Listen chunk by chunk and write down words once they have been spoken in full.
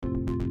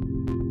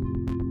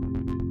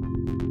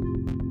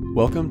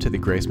Welcome to the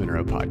Grace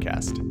Monroe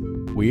podcast.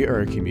 We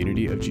are a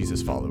community of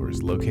Jesus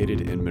followers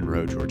located in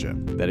Monroe, Georgia,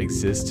 that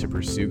exists to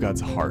pursue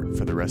God's heart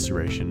for the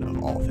restoration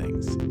of all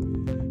things.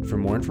 For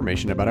more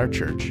information about our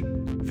church,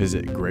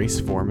 visit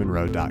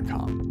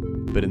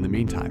graceformonroe.com. But in the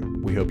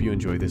meantime, we hope you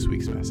enjoy this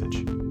week's message.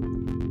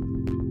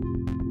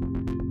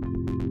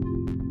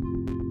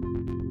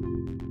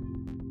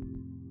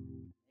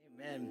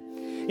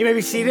 Amen. You may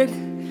be seated.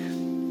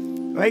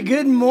 All right,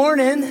 good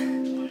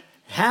morning.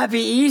 Happy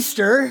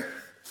Easter.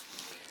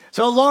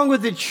 So along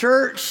with the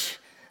church,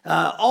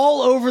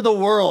 all over the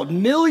world,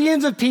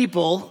 millions of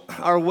people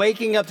are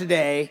waking up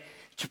today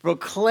to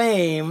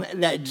proclaim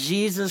that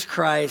Jesus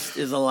Christ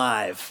is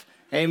alive.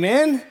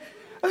 Amen?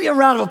 Let's get a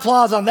round of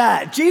applause on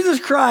that. Jesus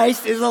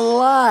Christ is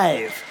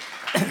alive.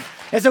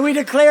 And so we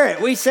declare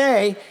it. We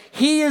say,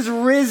 He is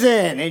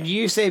risen. And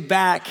you say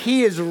back,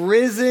 He is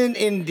risen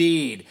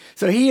indeed.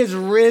 So He is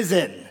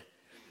risen.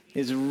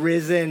 He is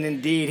risen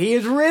indeed. He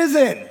is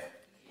risen.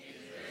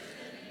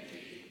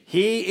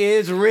 He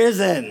is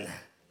risen.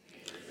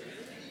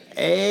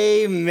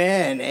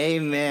 Amen.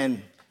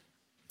 Amen.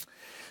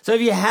 So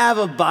if you have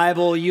a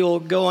Bible, you'll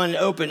go and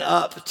open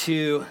up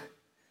to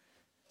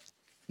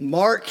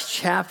Mark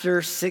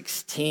chapter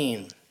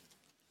 16.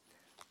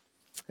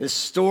 The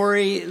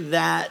story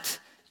that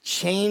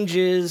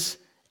changes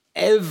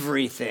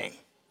everything.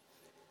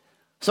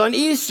 So on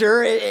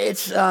Easter,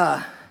 it's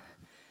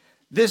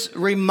this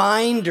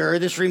reminder,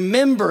 this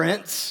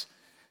remembrance,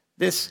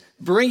 this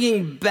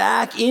bringing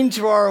back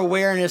into our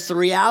awareness the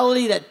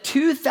reality that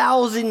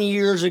 2,000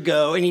 years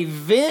ago, an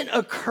event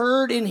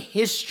occurred in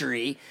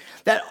history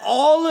that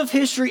all of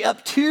history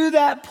up to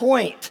that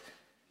point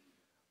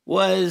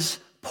was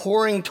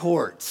pouring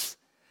towards.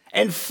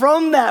 And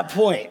from that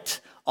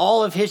point,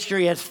 all of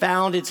history has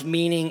found its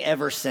meaning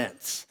ever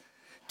since.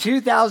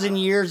 2,000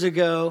 years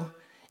ago,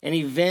 an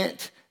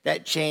event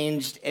that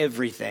changed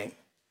everything.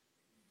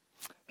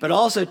 But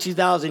also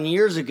 2,000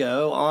 years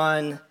ago,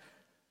 on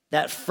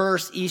that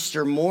first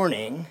Easter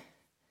morning,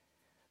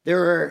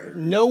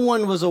 no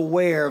one was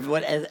aware of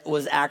what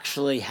was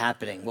actually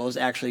happening, what was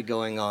actually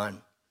going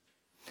on.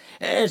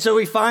 And so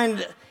we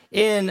find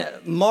in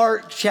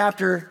Mark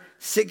chapter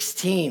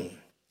 16,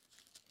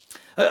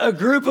 a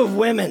group of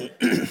women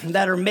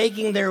that are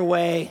making their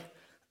way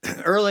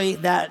early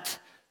that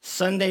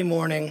Sunday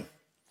morning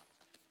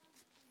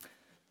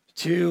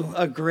to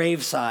a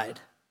graveside.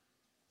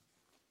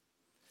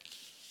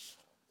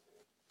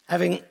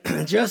 Having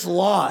just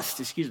lost,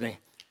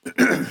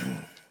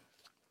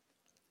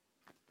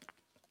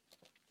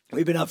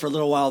 we've been up for a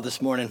little while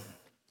this morning.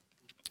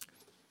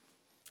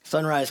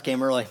 Sunrise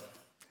came early.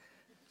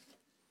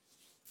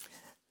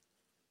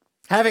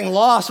 Having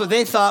lost what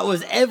they thought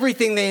was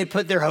everything they had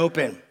put their hope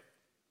in.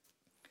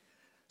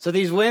 So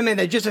these women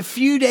that just a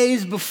few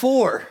days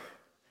before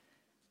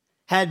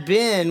had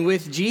been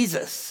with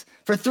Jesus.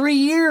 For 3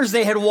 years,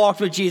 they had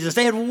walked with Jesus.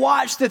 They had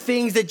watched the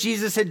things that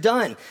Jesus had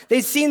done.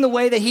 They'd seen the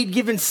way that he'd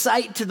given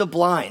sight to the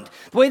blind,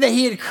 the way that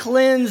he had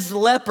cleansed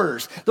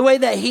lepers, the way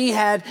that he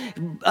had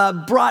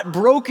brought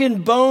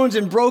broken bones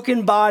and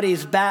broken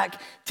bodies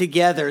back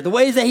together, the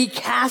ways that he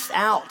cast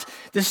out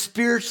the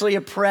spiritually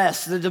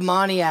oppressed, the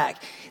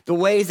demoniac, the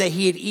ways that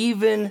he had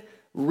even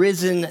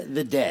risen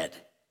the dead.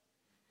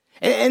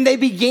 And they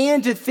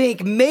began to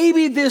think,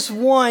 maybe this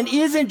one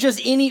isn't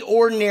just any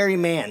ordinary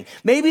man.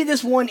 Maybe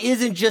this one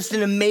isn't just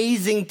an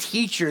amazing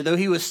teacher, though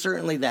he was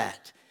certainly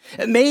that.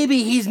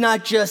 Maybe he's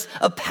not just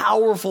a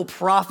powerful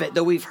prophet,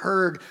 though we've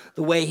heard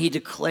the way he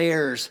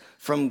declares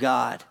from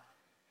God.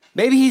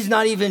 Maybe he's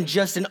not even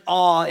just an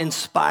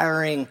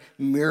awe-inspiring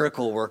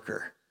miracle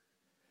worker.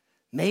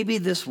 Maybe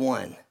this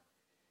one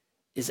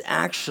is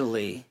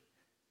actually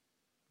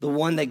the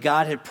one that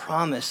God had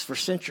promised for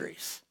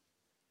centuries.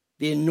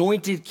 The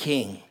anointed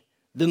king,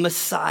 the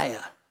Messiah,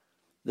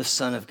 the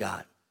Son of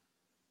God.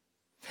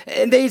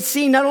 And they'd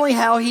seen not only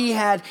how he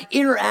had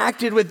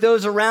interacted with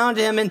those around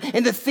him and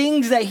the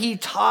things that he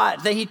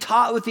taught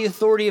with the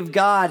authority of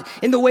God,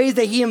 in the ways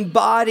that he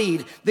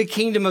embodied the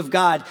kingdom of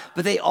God,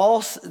 but they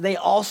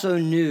also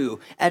knew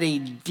at a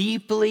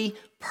deeply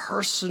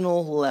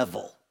personal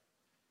level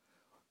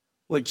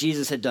what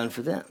Jesus had done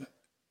for them.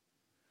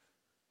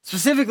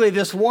 Specifically,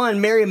 this one,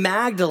 Mary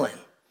Magdalene,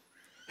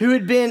 who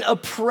had been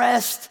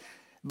oppressed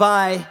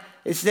by,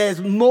 it says,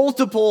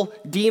 multiple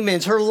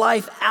demons, her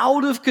life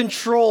out of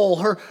control,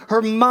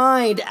 her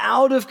mind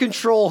out of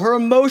control, her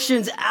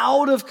emotions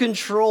out of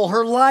control,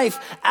 her life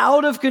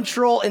out of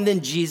control, and then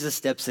Jesus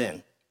steps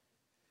in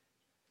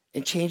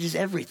and changes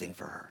everything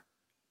for her.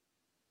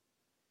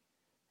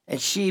 And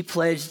she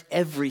pledged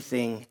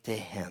everything to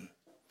him.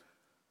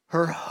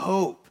 Her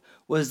hope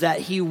was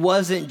that he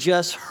wasn't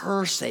just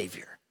her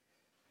Savior,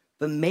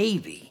 but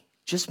maybe,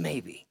 just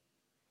maybe,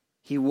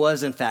 he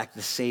was in fact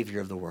the Savior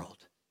of the world.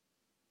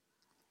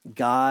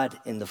 God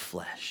in the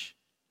flesh.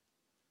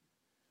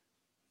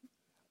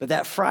 But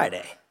that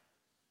Friday,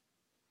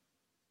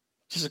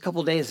 just a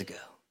couple days ago,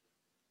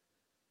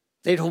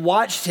 They'd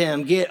watched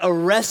him get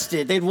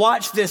arrested. They'd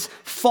watched this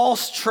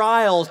false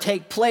trial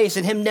take place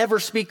and him never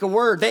speak a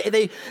word.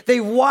 They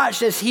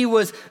watched as he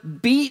was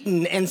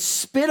beaten and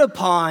spit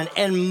upon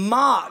and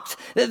mocked.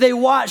 They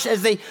watched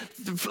as they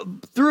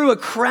threw a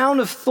crown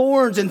of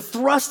thorns and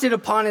thrust it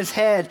upon his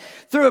head,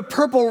 threw a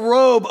purple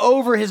robe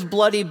over his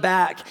bloody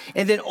back,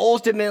 and then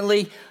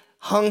ultimately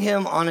hung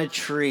him on a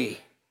tree.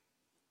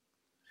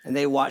 And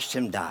they watched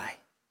him die.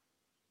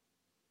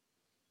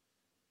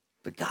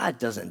 But God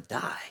doesn't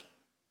die.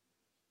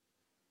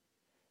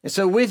 And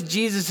so with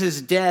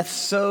Jesus' death,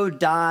 so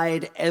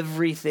died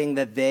everything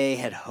that they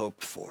had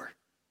hoped for.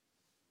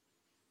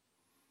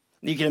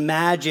 You can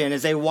imagine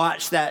as they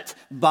watched that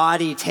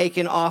body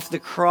taken off the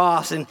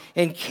cross and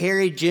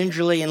carried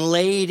gingerly and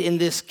laid in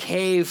this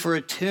cave for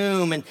a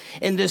tomb,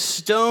 and this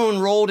stone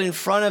rolled in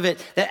front of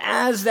it, that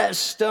as that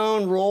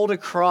stone rolled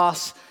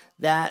across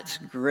that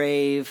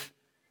grave,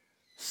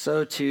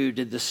 so too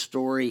did the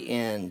story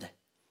end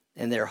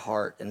in their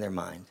heart and their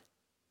mind.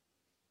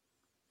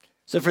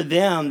 So for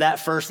them, that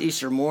first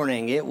Easter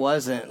morning, it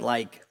wasn't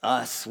like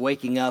us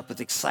waking up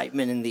with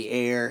excitement in the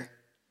air,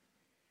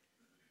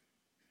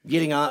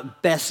 getting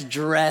up best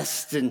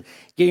dressed and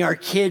getting our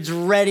kids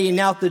ready and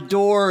out the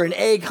door and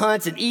egg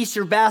hunts and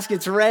Easter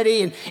baskets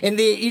ready and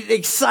the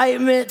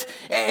excitement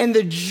and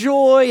the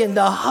joy and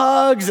the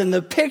hugs and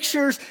the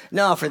pictures.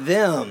 No, for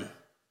them,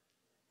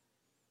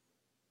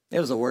 it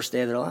was the worst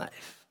day of their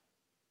life.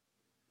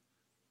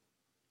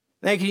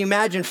 Now, can you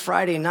imagine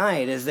Friday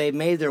night as they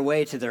made their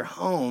way to their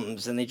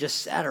homes and they just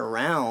sat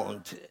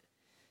around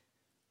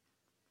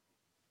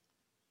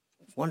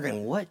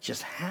wondering what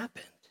just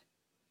happened?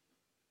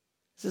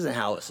 This isn't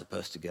how it's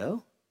supposed to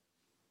go.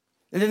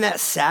 And then that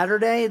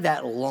Saturday,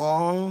 that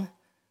long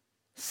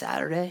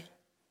Saturday,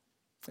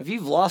 if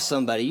you've lost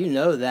somebody, you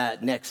know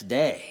that next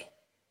day.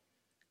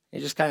 You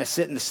just kind of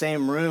sit in the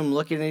same room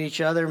looking at each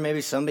other.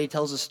 Maybe somebody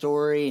tells a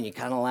story and you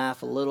kind of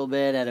laugh a little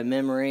bit at a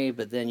memory,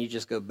 but then you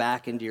just go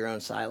back into your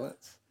own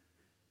silence.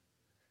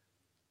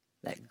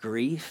 That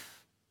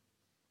grief.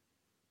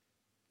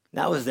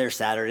 That was their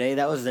Saturday.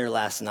 That was their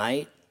last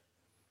night.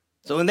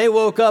 So when they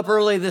woke up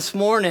early this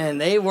morning,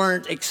 they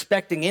weren't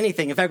expecting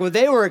anything. In fact, what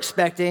they were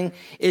expecting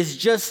is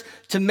just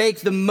to make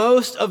the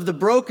most of the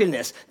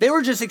brokenness. They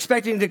were just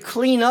expecting to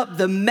clean up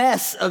the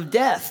mess of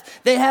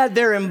death. They had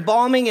their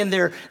embalming and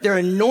their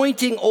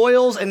anointing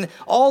oils, and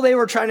all they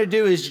were trying to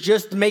do is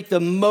just make the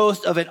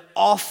most of an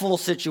awful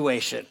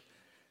situation,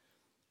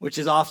 which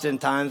is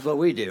oftentimes what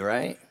we do,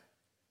 right?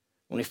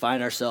 When we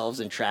find ourselves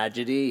in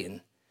tragedy and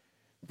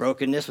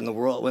brokenness,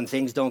 when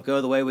things don't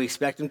go the way we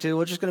expect them to,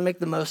 we're just going to make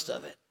the most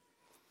of it.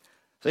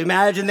 So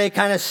imagine they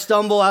kind of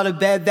stumble out of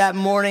bed that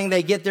morning.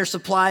 They get their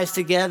supplies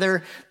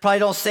together, probably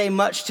don't say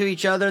much to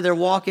each other. They're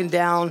walking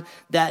down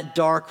that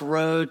dark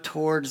road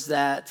towards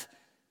that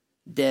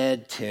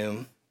dead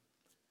tomb.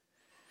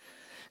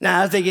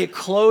 Now, as they get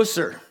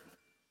closer,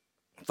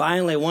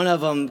 finally, one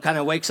of them kind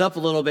of wakes up a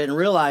little bit and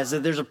realizes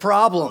that there's a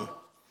problem.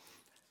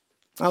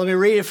 Now, let me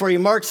read it for you.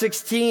 Mark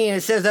 16,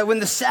 it says that when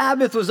the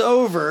Sabbath was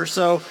over,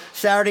 so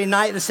Saturday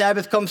night, the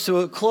Sabbath comes to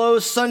a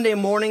close. Sunday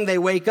morning, they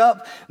wake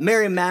up.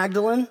 Mary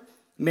Magdalene,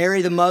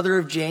 Mary, the mother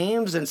of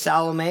James, and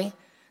Salome,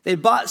 they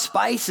bought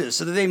spices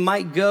so that they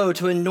might go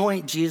to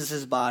anoint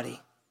Jesus'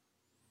 body.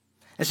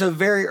 And so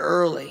very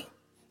early,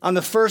 on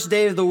the first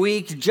day of the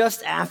week,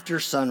 just after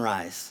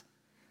sunrise,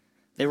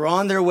 they were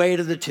on their way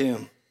to the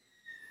tomb.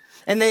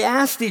 And they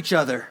asked each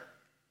other,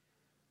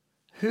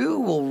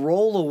 who will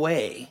roll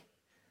away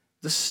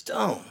the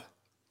stone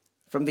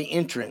from the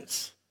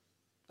entrance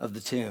of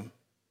the tomb?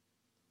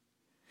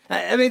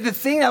 I mean, the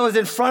thing that was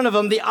in front of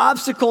them, the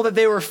obstacle that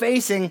they were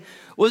facing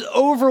was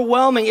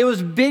overwhelming. It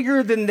was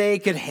bigger than they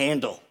could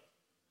handle.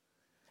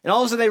 And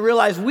all of a sudden they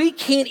realized we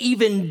can't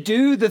even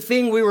do the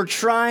thing we were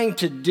trying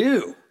to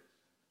do.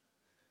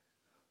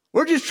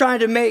 We're just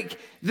trying to make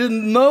the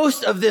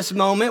most of this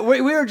moment.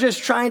 We're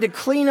just trying to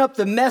clean up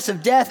the mess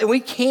of death, and we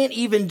can't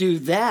even do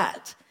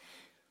that.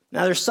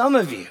 Now, there's some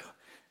of you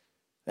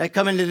that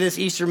come into this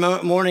Easter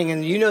morning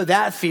and you know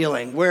that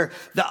feeling where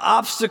the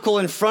obstacle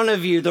in front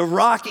of you, the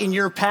rock in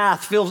your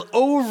path feels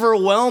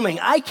overwhelming.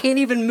 I can't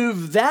even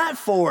move that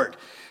forward.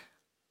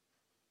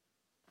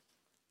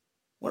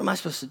 What am I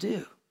supposed to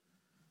do?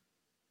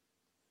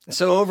 And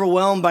so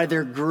overwhelmed by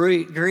their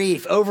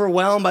grief,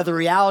 overwhelmed by the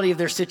reality of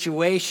their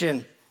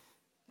situation,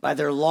 by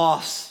their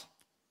loss,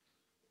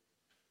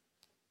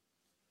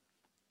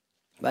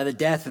 by the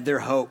death of their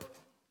hope.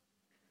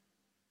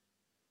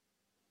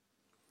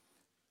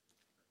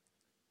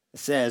 It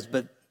says,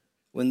 but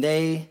when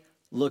they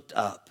looked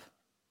up,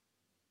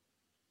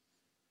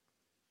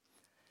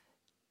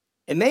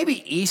 and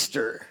maybe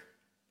Easter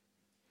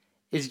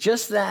is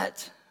just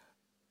that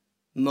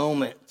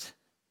moment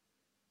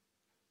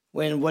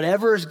when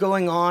whatever is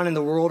going on in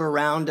the world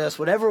around us,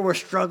 whatever we're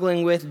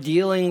struggling with,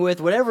 dealing with,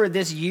 whatever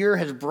this year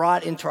has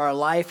brought into our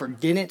life or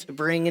didn't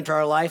bring into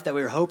our life that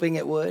we were hoping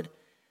it would,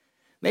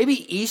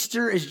 maybe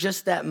Easter is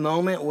just that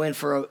moment when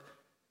for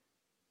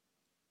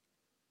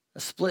a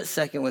split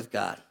second with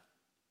God,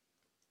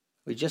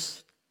 we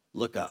just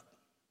look up.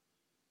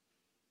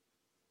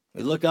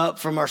 We look up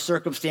from our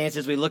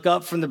circumstances. We look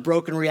up from the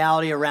broken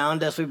reality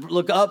around us. We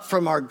look up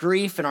from our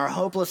grief and our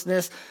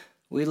hopelessness.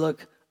 We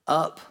look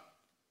up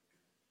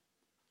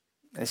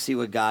and see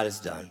what God has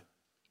done.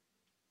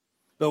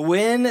 But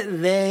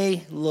when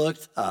they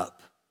looked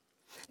up,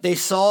 they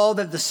saw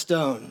that the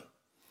stone,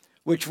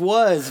 which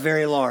was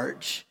very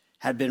large,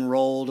 had been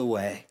rolled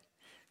away.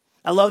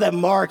 I love that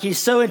Mark. He's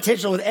so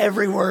intentional with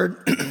every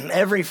word,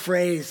 every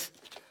phrase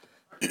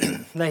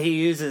that he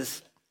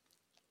uses.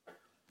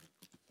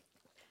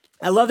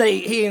 I love that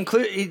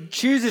he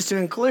chooses to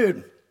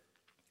include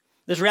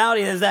this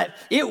reality is that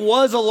it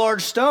was a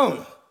large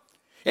stone.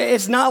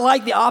 It's not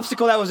like the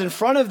obstacle that was in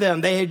front of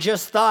them. They had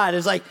just thought,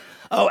 it's like,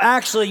 oh,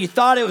 actually, you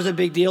thought it was a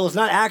big deal. It's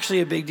not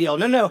actually a big deal.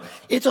 No,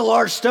 it's a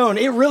large stone.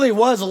 It really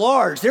was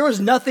large. There was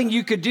nothing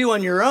you could do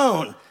on your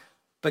own,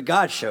 but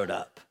God showed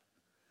up.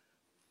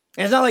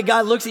 And it's not like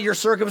God looks at your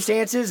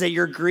circumstances, at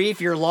your grief,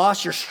 your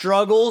loss, your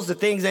struggles, the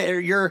things that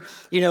you're,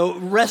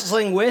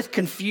 wrestling with,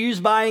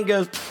 confused by, and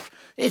goes,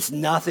 it's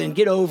nothing.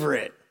 Get over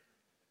it.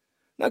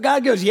 Now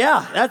God goes,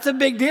 yeah, that's a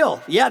big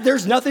deal. Yeah,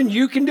 there's nothing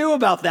you can do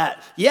about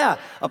that. Yeah,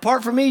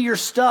 apart from me, you're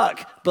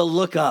stuck. But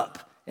look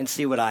up and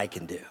see what I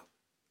can do.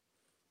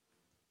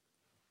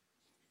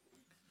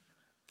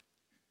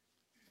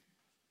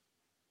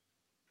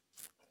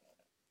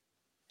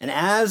 And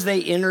as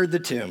they entered the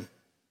tomb,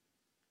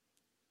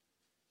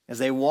 as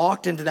they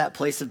walked into that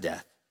place of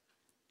death,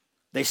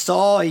 they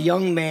saw a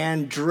young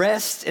man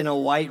dressed in a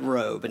white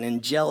robe, an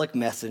angelic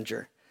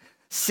messenger,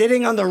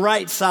 sitting on the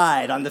right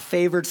side, on the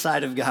favored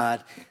side of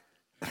God.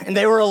 And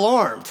they were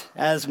alarmed,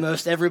 as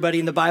most everybody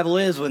in the Bible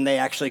is when they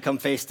actually come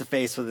face to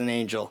face with an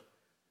angel.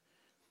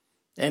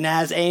 And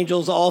as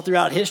angels all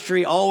throughout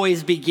history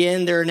always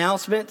begin their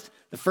announcement,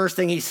 the first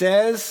thing he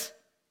says,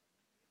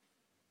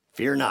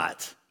 fear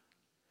not.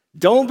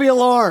 Don't be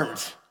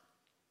alarmed.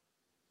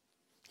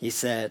 He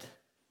said,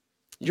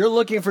 you're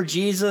looking for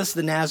Jesus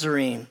the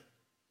Nazarene,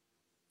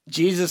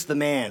 Jesus the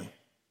man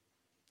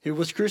who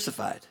was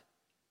crucified.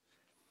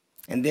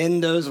 And then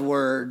those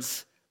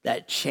words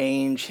that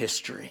change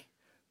history,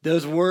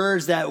 those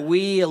words that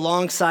we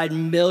alongside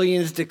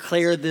millions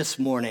declare this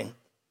morning,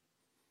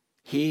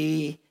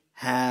 he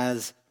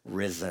has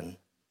risen.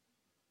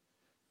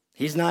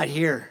 He's not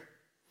here.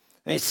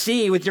 I mean,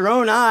 see with your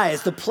own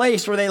eyes the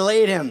place where they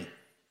laid him.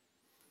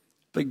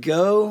 But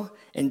go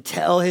and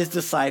tell his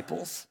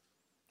disciples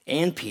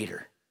and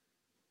Peter,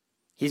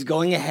 he's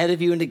going ahead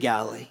of you into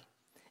Galilee,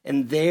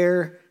 and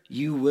there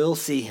you will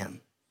see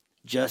him,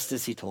 just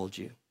as he told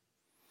you.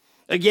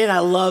 Again, I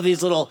love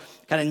these little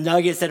kind of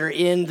nuggets that are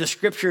in the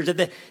scriptures.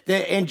 That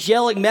the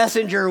angelic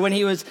messenger, when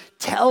he was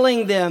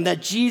telling them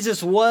that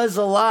Jesus was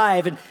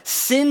alive and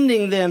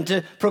sending them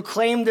to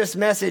proclaim this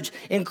message,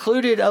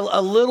 included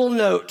a little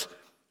note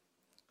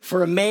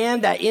for a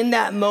man that in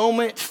that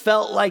moment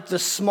felt like the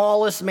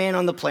smallest man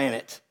on the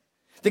planet.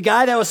 The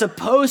guy that was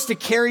supposed to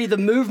carry the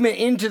movement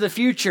into the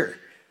future,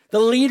 the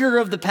leader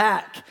of the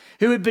pack,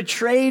 who had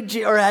betrayed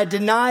or had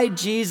denied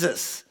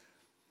Jesus,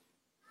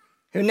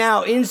 who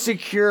now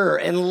insecure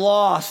and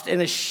lost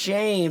and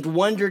ashamed,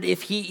 wondered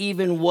if he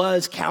even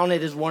was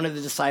counted as one of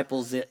the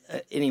disciples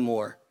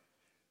anymore.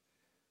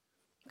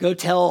 Go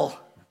tell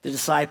the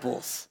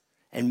disciples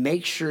and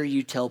make sure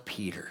you tell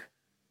Peter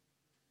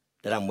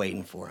that I'm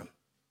waiting for him.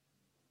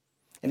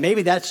 And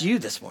maybe that's you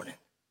this morning.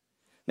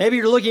 Maybe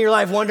you're looking at your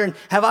life wondering,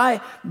 have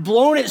I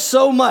blown it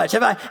so much?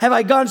 Have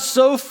I gone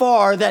so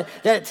far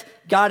that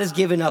God has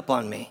given up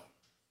on me?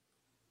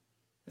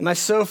 Am I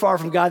so far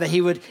from God that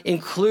he would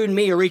include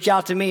me or reach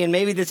out to me? And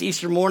maybe this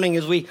Easter morning,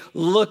 as we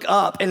look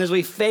up and as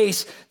we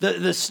face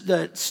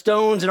the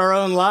stones in our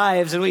own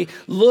lives and we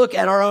look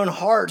at our own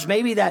hearts,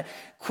 maybe that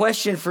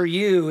question for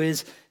you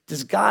is,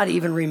 does God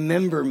even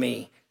remember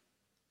me?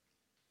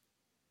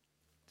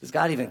 Does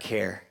God even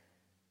care?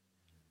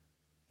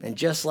 And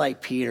just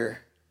like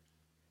Peter,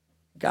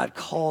 God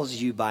calls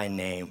you by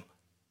name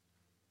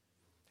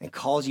and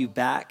calls you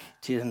back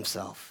to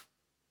himself.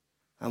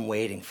 I'm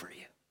waiting for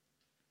you.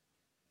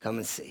 Come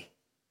and see.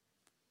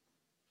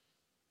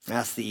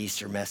 That's the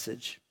Easter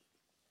message.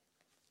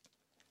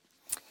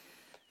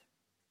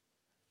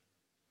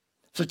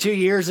 So 2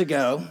 years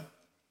ago,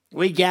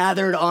 we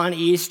gathered on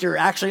Easter,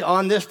 actually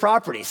on this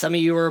property. Some of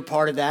you were a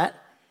part of that.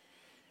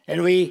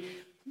 And we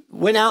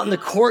went out in the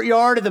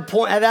courtyard. At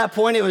that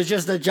point, it was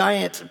just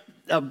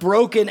a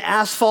broken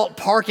asphalt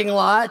parking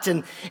lot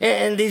and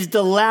these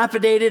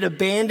dilapidated,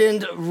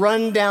 abandoned,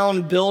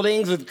 rundown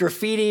buildings with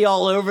graffiti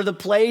all over the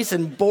place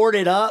and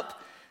boarded up.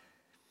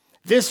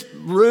 This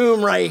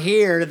room right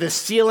here, the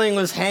ceiling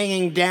was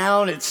hanging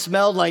down. It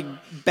smelled like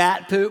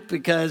bat poop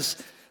because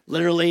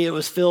literally it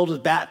was filled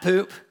with bat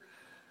poop.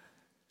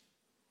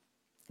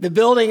 The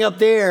building up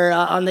there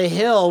on the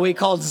hill we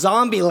called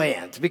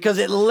Zombieland because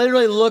it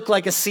literally looked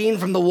like a scene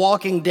from The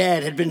Walking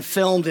Dead had been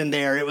filmed in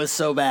there. It was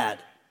so bad.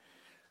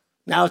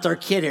 Now it's our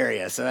kid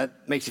area, so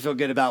that makes you feel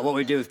good about what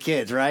we do with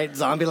kids, right?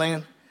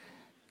 Zombieland.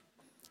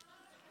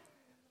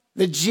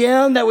 The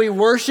gem that we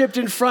worshiped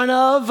in front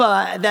of,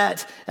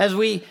 that as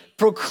we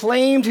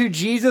proclaimed who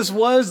Jesus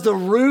was, the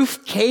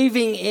roof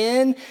caving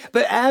in.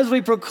 But as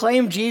we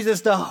proclaimed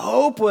Jesus, the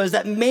hope was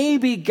that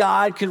maybe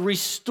God could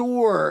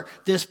restore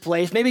this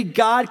place. Maybe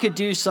God could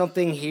do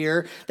something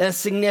here that's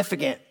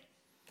significant.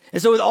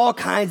 And so with all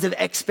kinds of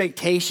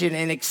expectation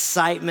and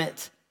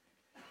excitement,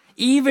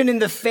 even in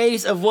the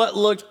face of what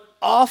looked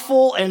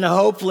awful and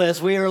hopeless,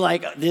 we were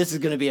like, this is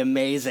going to be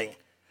amazing.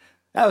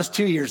 That was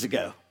 2 years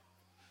ago.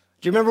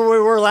 Do you remember where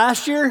we were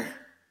last year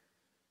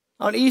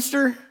on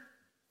Easter?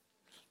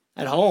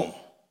 At home,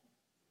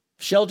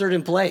 sheltered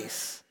in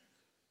place,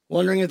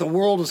 wondering if the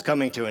world was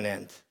coming to an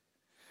end.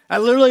 I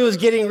literally was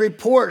getting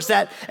reports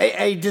that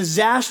a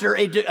disaster,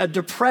 a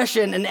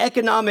depression, an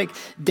economic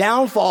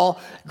downfall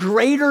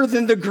greater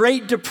than the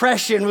Great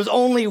Depression was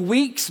only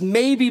weeks,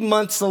 maybe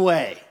months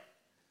away.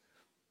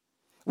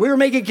 We were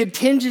making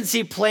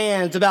contingency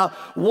plans about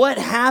what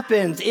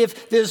happens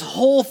if this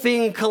whole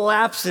thing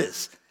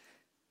collapses.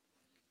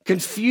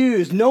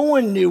 Confused, no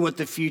one knew what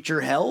the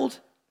future held.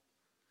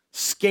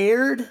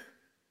 Scared,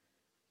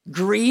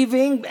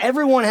 grieving,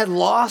 everyone had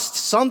lost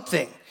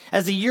something.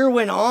 As the year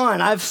went on,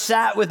 I've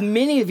sat with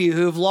many of you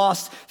who have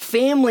lost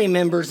family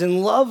members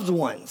and loved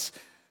ones.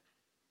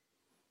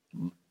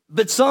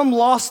 But some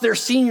lost their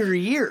senior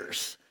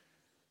years.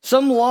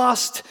 Some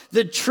lost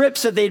the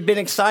trips that they'd been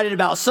excited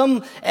about.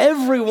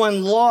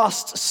 Everyone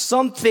lost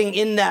something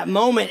in that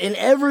moment, and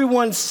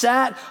everyone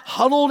sat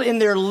huddled in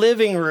their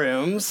living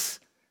rooms,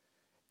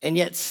 and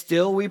yet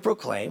still we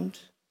proclaimed,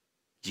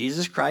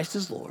 Jesus Christ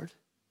is Lord.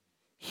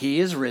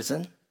 He is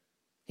risen.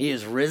 He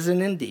is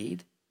risen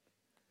indeed.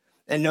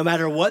 And no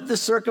matter what the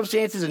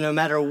circumstances and no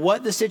matter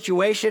what the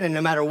situation and no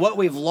matter what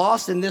we've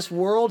lost in this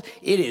world,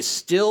 it is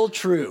still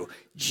true.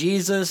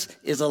 Jesus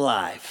is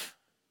alive.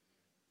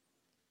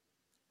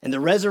 And the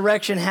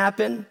resurrection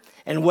happened.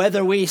 And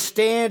whether we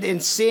stand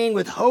and sing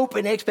with hope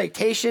and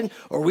expectation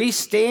or we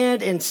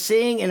stand and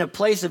sing in a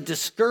place of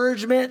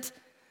discouragement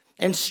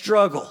and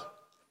struggle,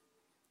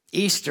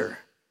 Easter,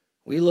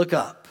 we look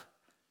up.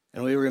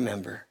 And we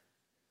remember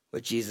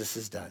what Jesus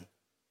has done.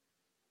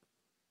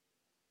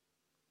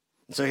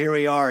 And so here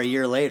we are a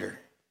year later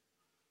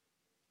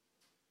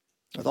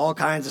with all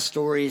kinds of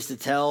stories to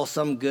tell,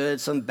 some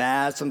good, some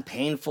bad, some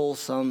painful,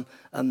 some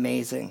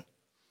amazing.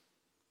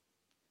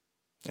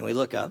 And we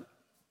look up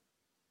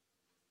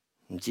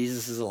and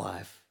Jesus is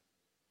alive.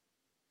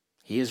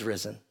 He is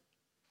risen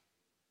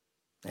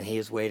and he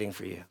is waiting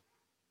for you.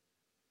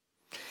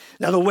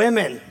 Now the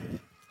women,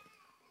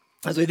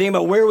 as we think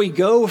about where we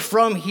go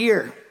from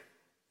here,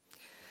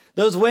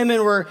 those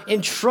women were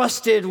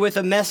entrusted with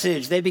a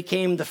message. They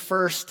became the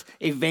first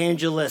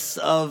evangelists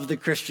of the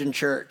Christian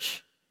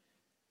church.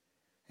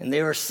 And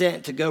they were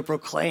sent to go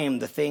proclaim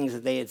the things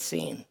that they had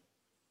seen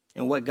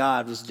and what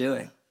God was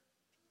doing.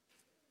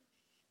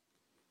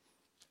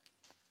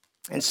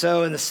 And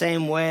so in the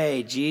same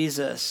way,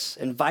 Jesus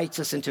invites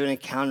us into an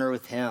encounter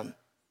with him,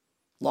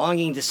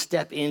 longing to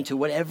step into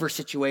whatever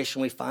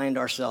situation we find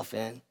ourselves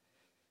in,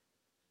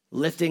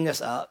 lifting us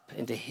up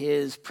into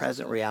his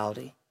present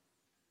reality.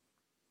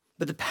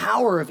 But the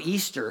power of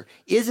Easter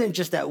isn't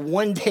just that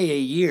one day a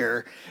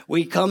year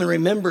we come and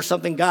remember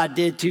something God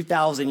did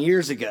 2,000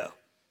 years ago.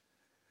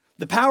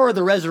 The power of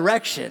the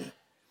resurrection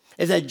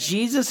is that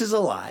Jesus is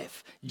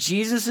alive,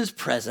 Jesus is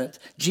present,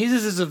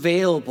 Jesus is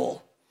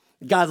available.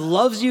 God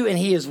loves you and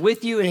he is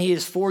with you and he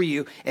is for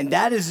you. And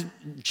that is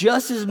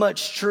just as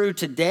much true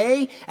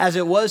today as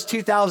it was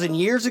 2,000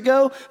 years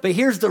ago. But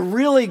here's the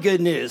really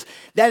good news.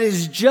 That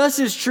is just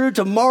as true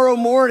tomorrow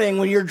morning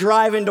when you're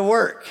driving to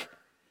work.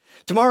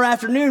 Tomorrow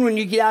afternoon when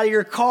you get out of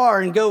your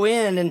car and go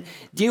in and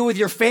deal with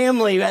your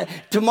family.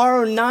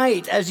 Tomorrow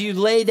night as you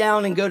lay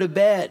down and go to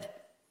bed.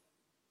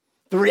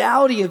 The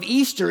reality of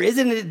Easter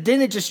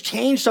didn't it just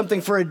change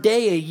something for a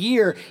day, a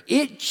year.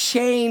 It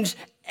changed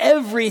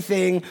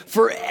everything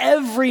for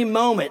every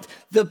moment.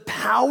 The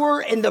power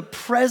and the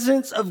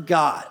presence of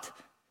God,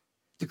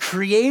 the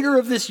creator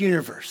of this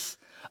universe,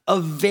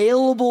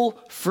 available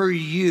for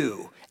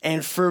you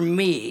and for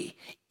me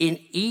in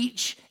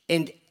each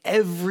and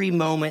every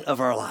moment of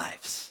our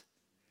lives.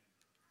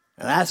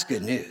 Now that's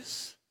good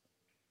news.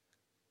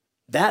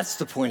 That's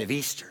the point of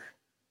Easter.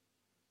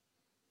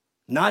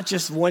 Not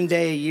just one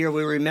day a year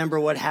we remember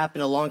what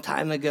happened a long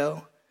time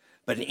ago,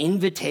 but an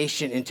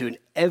invitation into an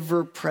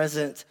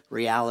ever-present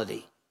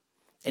reality,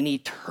 an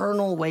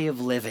eternal way of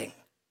living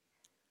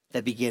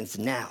that begins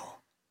now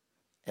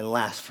and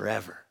lasts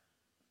forever.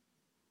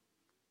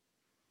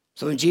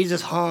 So when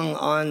Jesus hung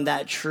on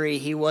that tree,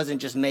 he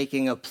wasn't just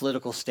making a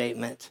political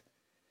statement,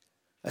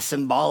 a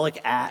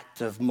symbolic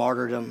act of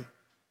martyrdom.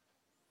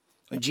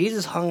 When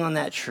Jesus hung on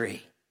that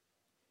tree,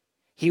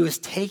 he was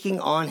taking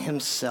on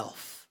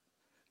himself,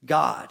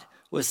 God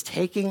was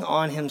taking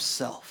on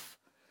himself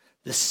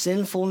the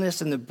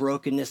sinfulness and the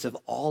brokenness of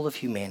all of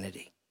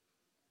humanity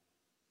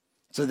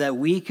so that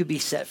we could be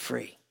set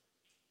free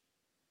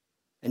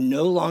and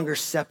no longer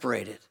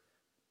separated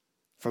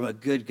from a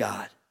good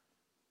God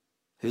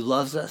who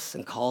loves us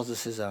and calls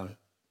us his own.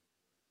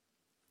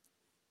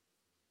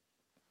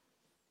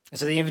 And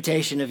so the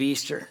invitation of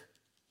Easter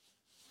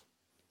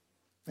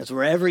is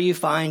wherever you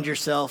find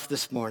yourself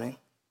this morning,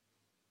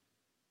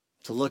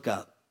 to look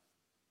up,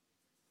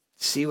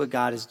 see what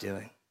God is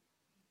doing,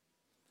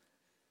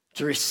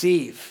 to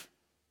receive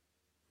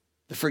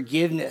the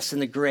forgiveness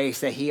and the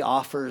grace that he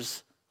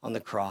offers on the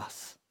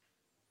cross.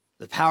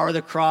 The power of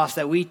the cross,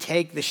 that we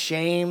take the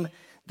shame,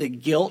 the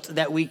guilt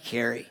that we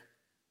carry,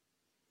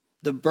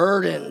 the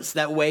burdens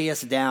that weigh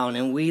us down,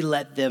 and we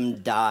let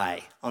them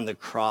die on the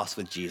cross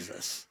with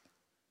Jesus.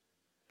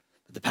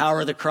 But the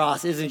power of the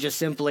cross isn't just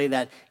simply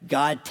that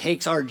God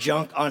takes our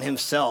junk on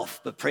himself,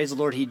 but praise the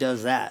Lord, he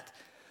does that.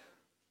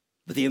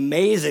 But the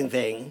amazing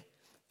thing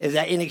is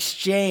that in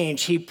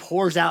exchange, he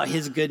pours out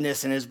his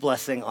goodness and his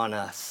blessing on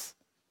us.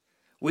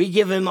 We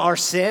give him our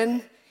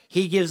sin,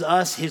 he gives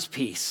us his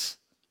peace.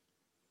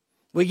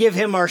 We give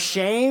him our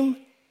shame,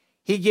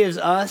 he gives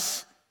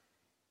us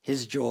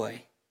his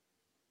joy.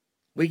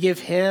 We give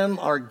him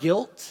our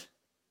guilt,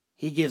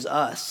 he gives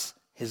us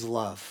his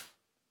love.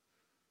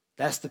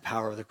 That's the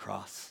power of the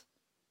cross.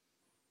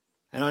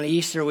 And on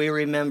Easter, we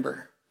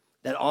remember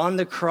that on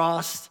the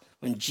cross,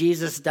 when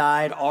Jesus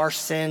died, our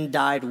sin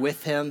died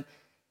with him.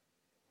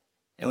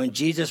 And when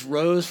Jesus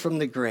rose from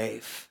the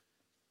grave,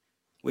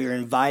 we are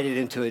invited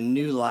into a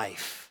new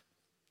life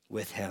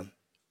with him.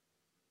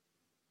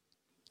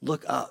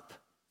 Look up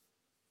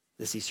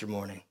this Easter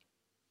morning.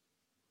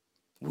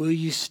 Will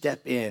you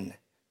step in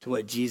to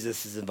what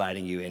Jesus is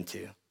inviting you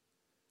into?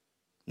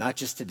 Not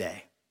just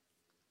today,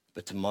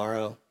 but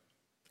tomorrow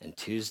and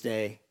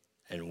Tuesday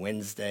and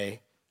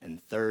Wednesday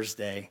and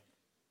Thursday,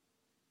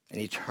 an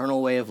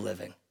eternal way of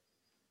living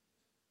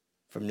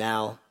from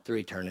now through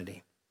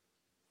eternity.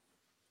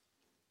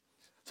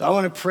 So I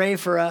want to pray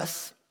for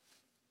us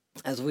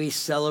as we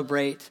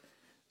celebrate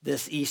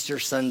this Easter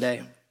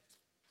Sunday.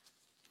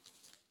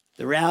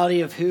 The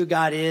reality of who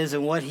God is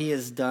and what he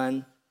has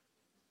done,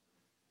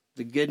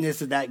 the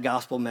goodness of that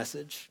gospel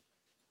message.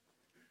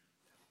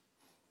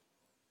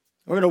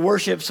 We're going to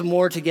worship some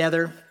more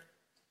together.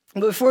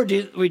 But before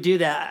we do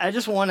that, I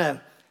just want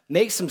to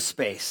make some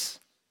space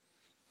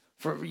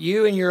for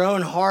you in your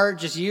own heart,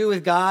 just you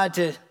with God,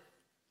 to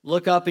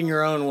look up in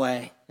your own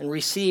way and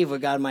receive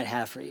what God might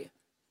have for you.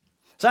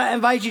 So I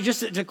invite you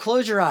just to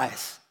close your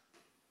eyes.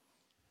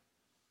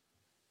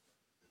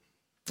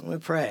 Let me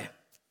pray.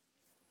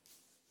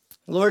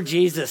 Lord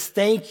Jesus,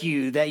 thank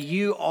you that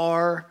you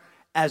are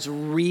as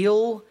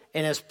real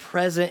and as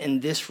present in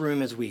this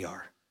room as we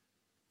are.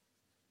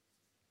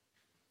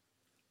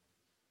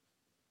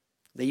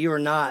 That you are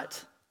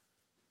not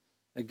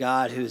a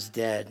God who is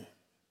dead,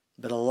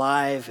 but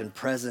alive and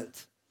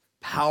present,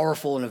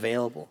 powerful and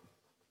available.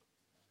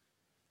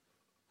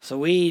 So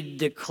we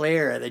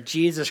declare that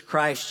Jesus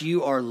Christ,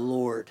 you are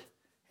Lord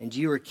and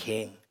you are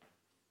King.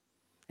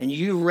 And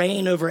you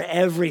reign over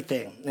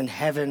everything in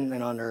heaven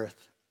and on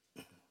earth.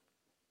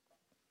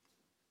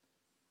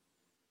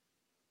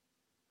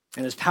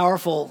 And as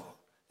powerful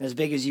and as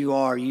big as you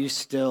are, you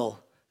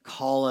still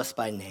call us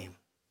by name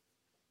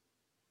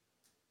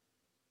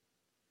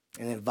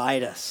and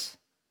invite us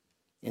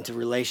into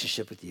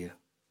relationship with you.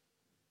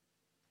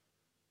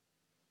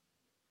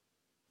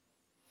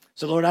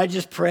 So Lord, I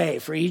just pray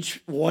for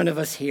each one of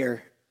us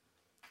here.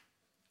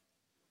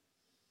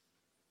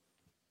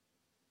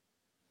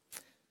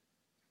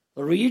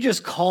 Lord, will you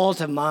just call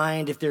to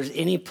mind if there's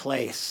any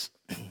place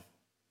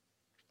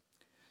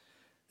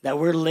that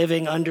we're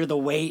living under the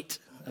weight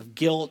of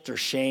guilt or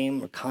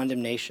shame or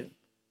condemnation?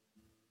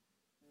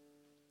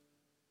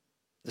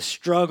 The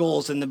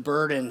struggles and the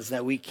burdens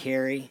that we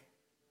carry.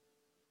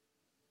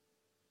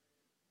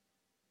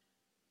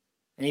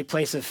 Any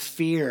place of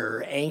fear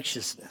or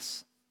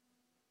anxiousness.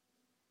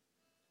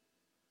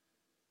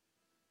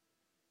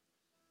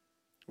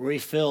 Where we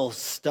feel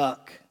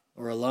stuck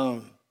or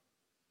alone.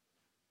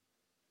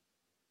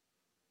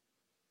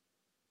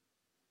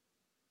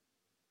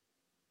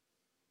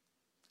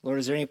 Lord,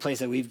 is there any place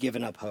that we've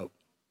given up hope?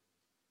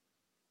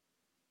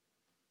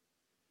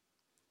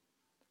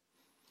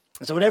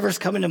 And so whatever's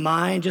coming to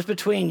mind, just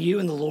between you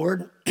and the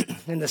Lord,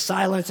 in the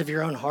silence of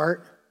your own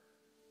heart,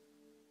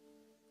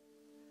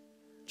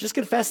 just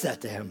confess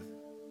that to him.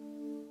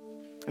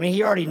 I mean,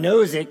 he already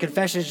knows it.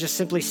 Confession is just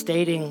simply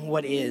stating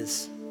what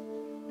is.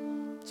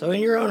 So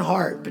in your own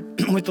heart,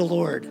 but with the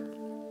Lord,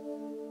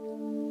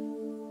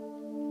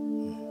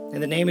 in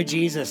the name of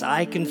Jesus,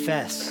 I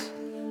confess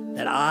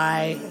that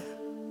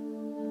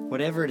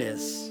whatever it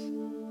is,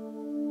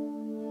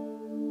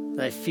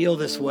 that I feel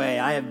this way,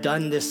 I have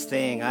done this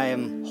thing, I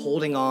am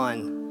holding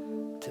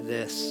on to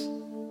this.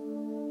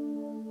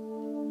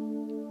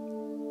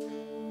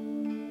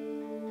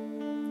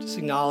 Just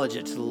acknowledge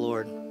it to the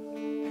Lord.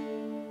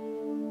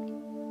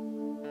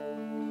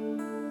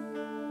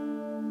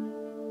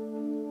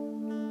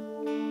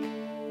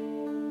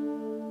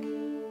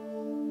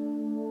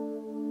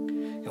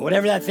 And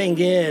whatever that thing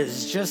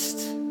is, just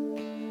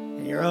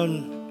in your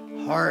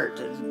own heart,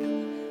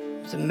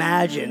 just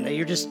imagine that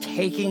you're just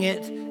taking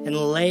it and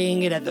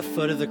laying it at the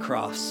foot of the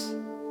cross.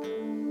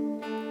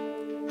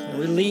 And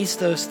release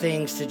those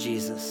things to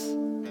Jesus.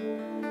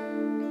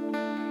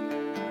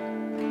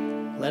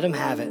 Let him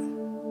have it.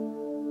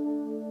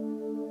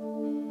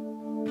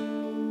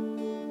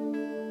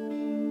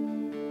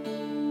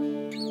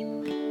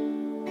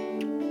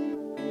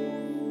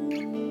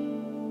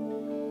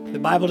 The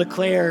Bible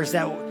declares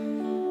that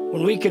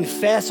when we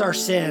confess our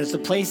sins, the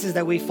places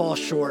that we fall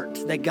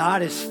short, that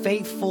God is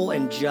faithful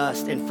and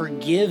just and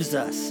forgives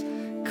us,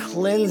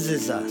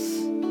 cleanses us,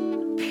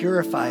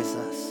 purifies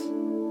us.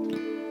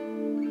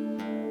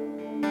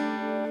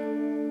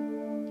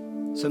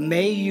 So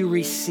may you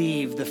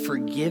receive the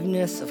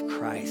forgiveness of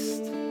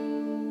Christ,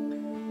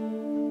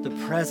 the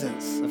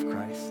presence of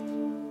Christ.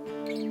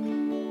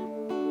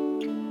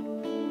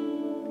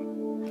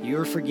 You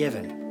are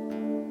forgiven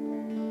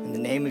in the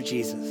name of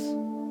Jesus.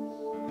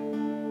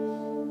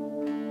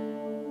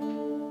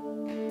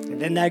 And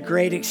then that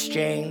great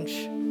exchange.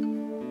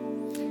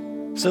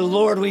 So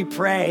Lord, we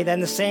pray that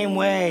in the same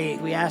way,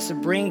 we ask to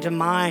bring to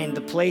mind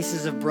the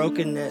places of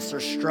brokenness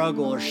or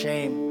struggle or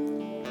shame.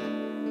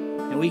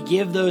 And we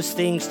give those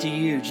things to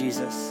you,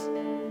 Jesus.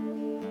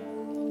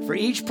 For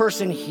each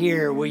person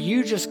here, will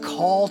you just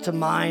call to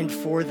mind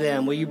for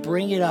them? Will you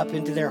bring it up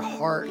into their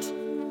heart?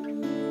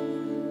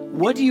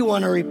 What do you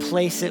want to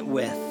replace it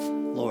with,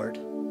 Lord?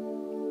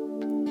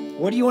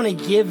 What do you want to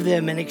give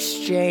them in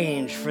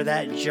exchange for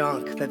that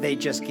junk that they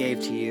just gave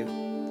to you?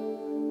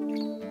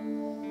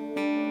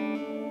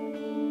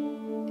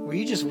 Will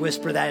you just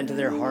whisper that into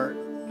their heart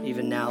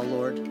even now,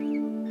 Lord?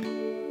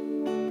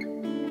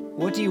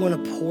 What do you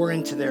want to pour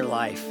into their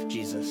life,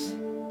 Jesus?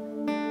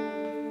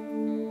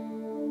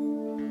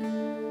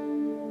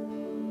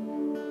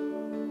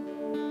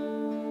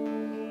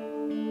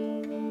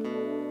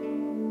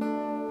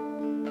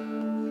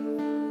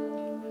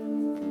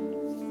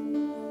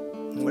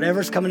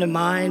 Whatever's coming to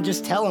mind,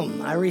 just tell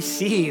them, I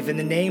receive in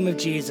the name of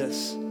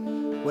Jesus,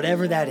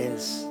 whatever that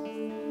is,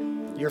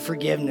 your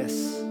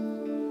forgiveness,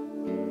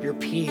 your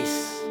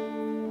peace,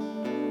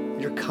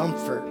 your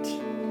comfort,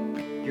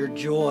 your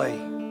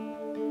joy,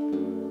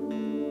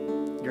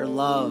 your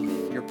love,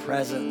 your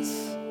presence.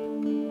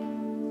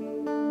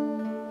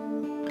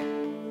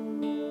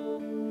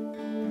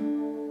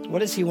 What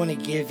does he want to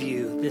give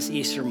you this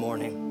Easter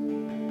morning?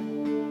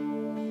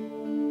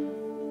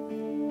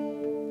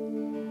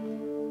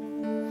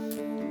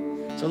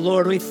 So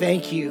Lord, we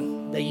thank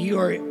you that you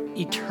are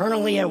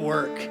eternally at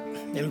work,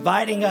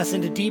 inviting us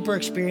into deeper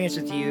experience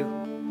with you,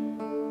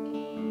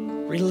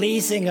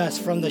 releasing us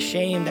from the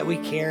shame that we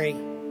carry,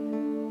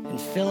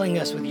 and filling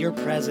us with your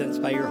presence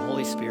by your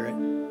Holy Spirit.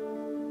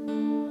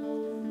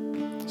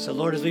 So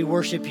Lord, as we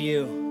worship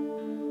you,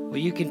 will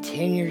you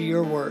continue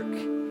your work,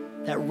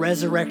 that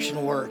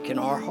resurrection work in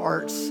our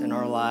hearts and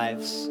our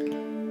lives.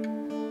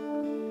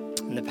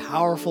 In the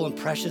powerful and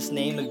precious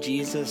name of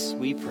Jesus,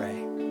 we pray.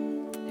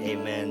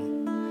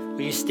 Amen.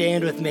 Will you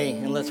stand with me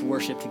and let's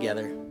worship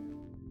together?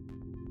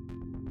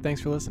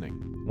 Thanks for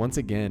listening. Once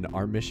again,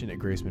 our mission at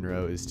Grace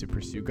Monroe is to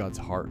pursue God's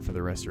heart for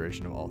the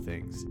restoration of all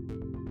things.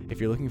 If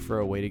you're looking for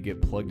a way to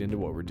get plugged into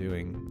what we're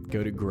doing,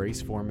 go to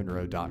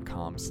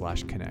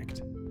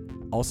graceformonroe.com/connect.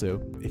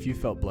 Also, if you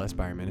felt blessed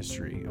by our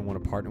ministry and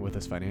want to partner with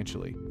us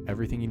financially,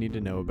 everything you need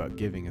to know about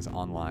giving is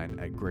online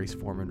at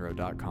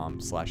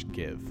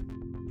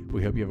graceformonroe.com/give.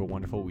 We hope you have a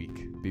wonderful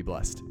week. Be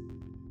blessed.